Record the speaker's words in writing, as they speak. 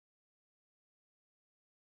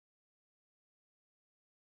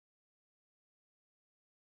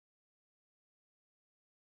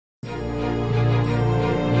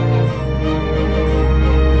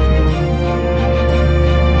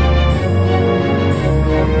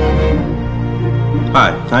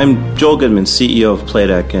Hi, I'm Joel Goodman, CEO of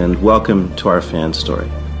Playdeck, and welcome to our fan story.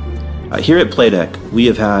 Here at Playdeck, we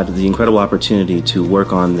have had the incredible opportunity to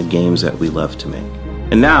work on the games that we love to make.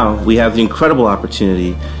 And now we have the incredible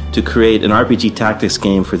opportunity to create an RPG tactics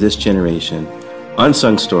game for this generation,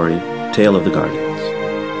 Unsung Story, Tale of the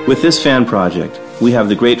Guardians. With this fan project, we have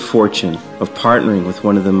the great fortune of partnering with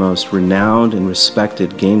one of the most renowned and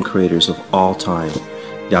respected game creators of all time,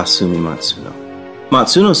 Yasumi Matsuno.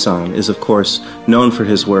 Matsuno-san is, of course, known for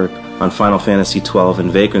his work on Final Fantasy XII and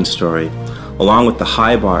Vagrant Story, along with the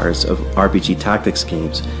high bars of RPG tactics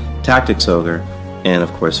games, Tactics Ogre, and, of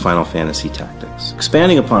course, Final Fantasy Tactics.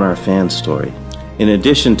 Expanding upon our fan story, in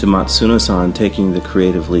addition to Matsuno-san taking the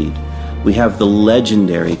creative lead, we have the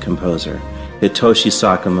legendary composer, Hitoshi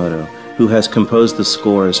Sakamoto, who has composed the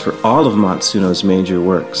scores for all of Matsuno's major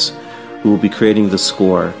works, who will be creating the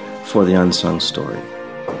score for the Unsung Story.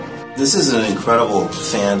 This is an incredible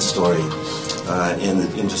fan story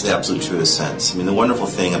in just the absolute truest sense. I mean, the wonderful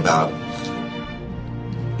thing about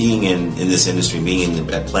being in this industry, being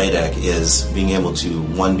at Playdeck, is being able to,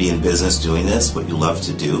 one, be in business doing this, what you love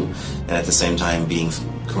to do, and at the same time being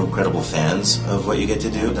incredible fans of what you get to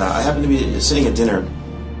do. I happen to be sitting at dinner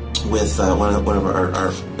with one of our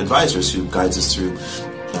advisors who guides us through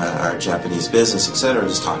our Japanese business, etc.,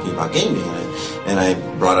 just talking about gaming, and I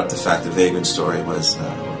brought up the fact that Vagrant Story was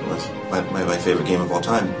my favorite game of all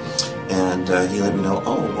time, and he let me know,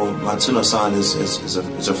 oh, well, Matsuno-san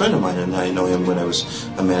is a friend of mine, and I know him when I was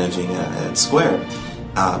managing at Square,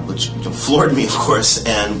 which floored me, of course,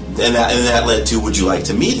 and that led to, would you like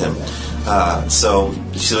to meet him? So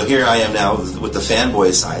here I am now with the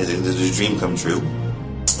fanboy side, the dream come true.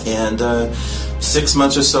 And 6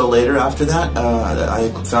 months or so later after that, I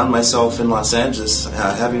found myself in Los Angeles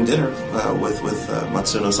having dinner with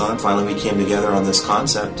Matsuno-san. Finally, we came together on this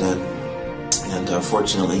concept, and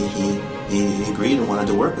fortunately, he agreed and wanted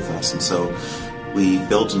to work with us. And so we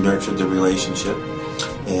built and nurtured the relationship,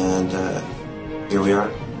 and here we are,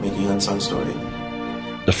 making Unsung Story.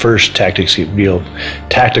 The first real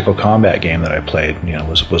tactical combat game that I played,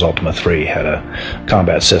 was Ultima 3. Had a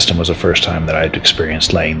combat system. Was the first time that I'd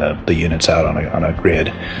experienced laying the units out on a grid,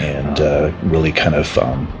 and really kind of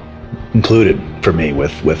included for me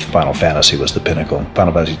with Final Fantasy was the pinnacle.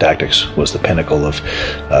 Final Fantasy Tactics was the pinnacle of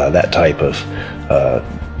that type of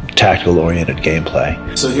tactical-oriented gameplay.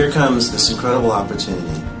 So here comes this incredible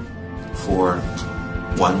opportunity for,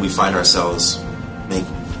 one, we find ourselves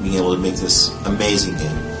being able to make this amazing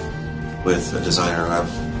game with a designer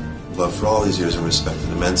I've loved for all these years and respected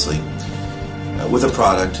immensely, with a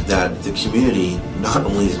product that the community not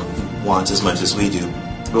only wants as much as we do,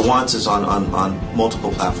 but wants is on multiple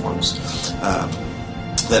platforms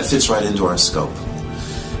that fits right into our scope.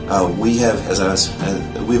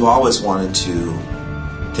 We've always wanted to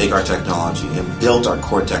take our technology and build our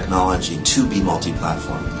core technology to be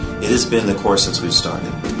multi-platform. It has been the course since we've started.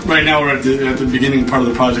 Right now we're at the beginning part of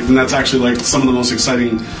the project, and that's actually like some of the most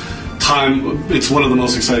exciting time. It's one of the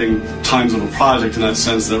most exciting times of a project in that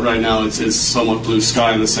sense that right now it's somewhat blue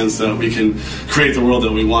sky in the sense that we can create the world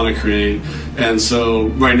that we want to create. And so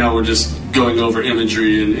right now we're just going over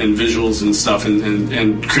imagery and visuals and stuff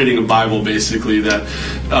and creating a Bible basically that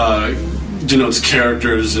denotes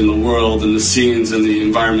characters in the world and the scenes and the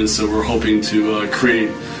environments that we're hoping to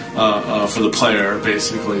create for the player,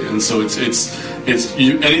 basically. And so it's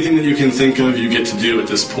anything that you can think of, you get to do at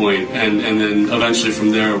this point, and then eventually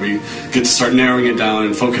from there we get to start narrowing it down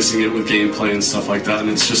and focusing it with gameplay and stuff like that. And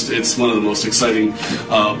it's one of the most exciting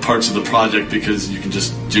parts of the project because you can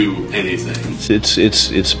just do anything.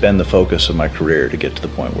 It's been the focus of my career to get to the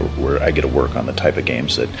point where I get to work on the type of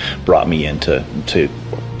games that brought me into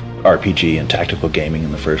RPG and tactical gaming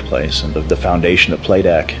in the first place, and the foundation of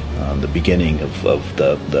Playdeck, the beginning of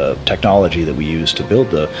the technology that we use to build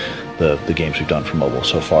the games we've done for mobile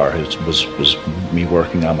so far was me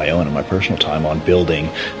working on my own in my personal time on building,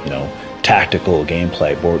 tactical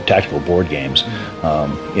gameplay, tactical board games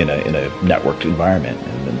in a networked environment,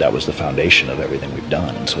 and that was the foundation of everything we've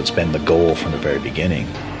done. And so it's been the goal from the very beginning.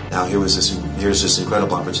 Now here's this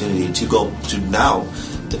incredible opportunity to now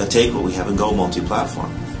take what we have and go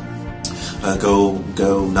multi-platform. Go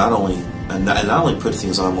not only put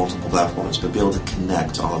things on multiple platforms, but be able to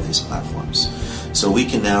connect all of these platforms. So we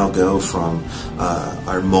can now go from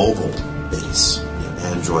our mobile base,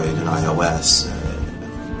 Android and iOS,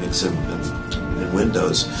 and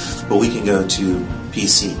Windows, but we can go to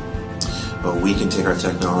PC. We can take our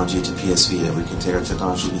technology to PS Vita. We can take our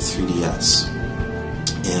technology to 3DS,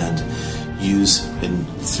 and use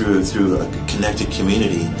through a connected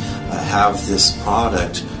community, have this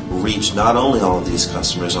product reach not only all of these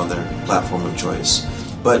customers on their platform of choice,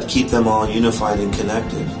 but keep them all unified and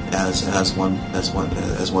connected as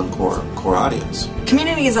one core audience.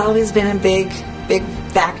 Community has always been a big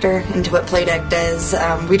factor into what Playdeck does.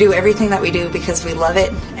 We do everything that we do because we love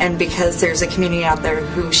it and because there's a community out there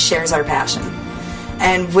who shares our passion.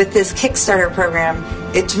 And with this Kickstarter program,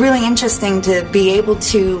 it's really interesting to be able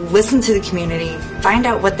to listen to the community, find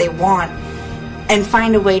out what they want, and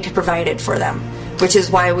find a way to provide it for them, which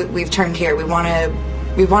is why we've turned here. We want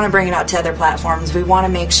to bring it out to other platforms. We want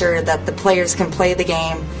to make sure that the players can play the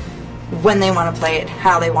game when they want to play it,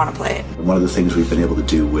 how they want to play it. One of the things we've been able to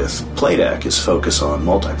do with Playdeck is focus on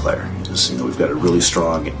multiplayer. We've got a really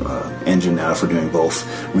strong engine now for doing both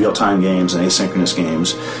real-time games and asynchronous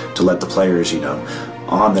games to let the players,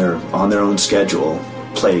 on their own schedule,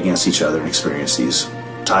 play against each other and experience these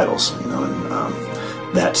titles.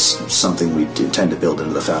 That's something we intend to build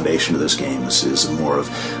into the foundation of this game. This is more of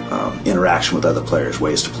interaction with other players,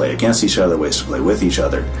 ways to play against each other, ways to play with each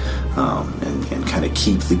other, and kind of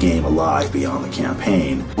keep the game alive beyond the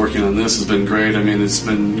campaign. Working on this has been great. I mean, it's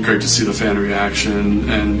been great to see the fan reaction,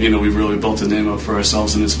 and we've really built a name up for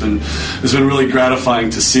ourselves, and it's been really gratifying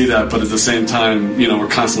to see that. But at the same time, we're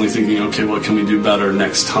constantly thinking, okay, what can we do better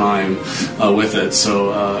next time with it?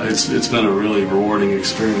 So it's been a really rewarding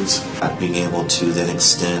experience. Being able to then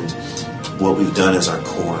extend what we've done as our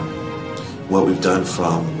core, what we've done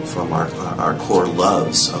from our core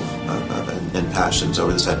loves and passions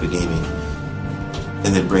over this type of gaming,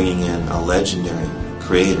 and then bringing in a legendary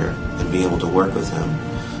creator and being able to work with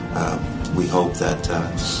him. We hope that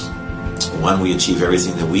one, we achieve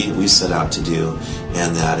everything that we set out to do,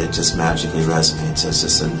 and that it just magically resonates as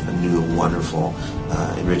just a new, wonderful,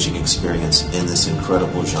 enriching experience in this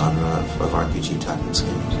incredible genre of RPG tactics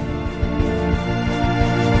games.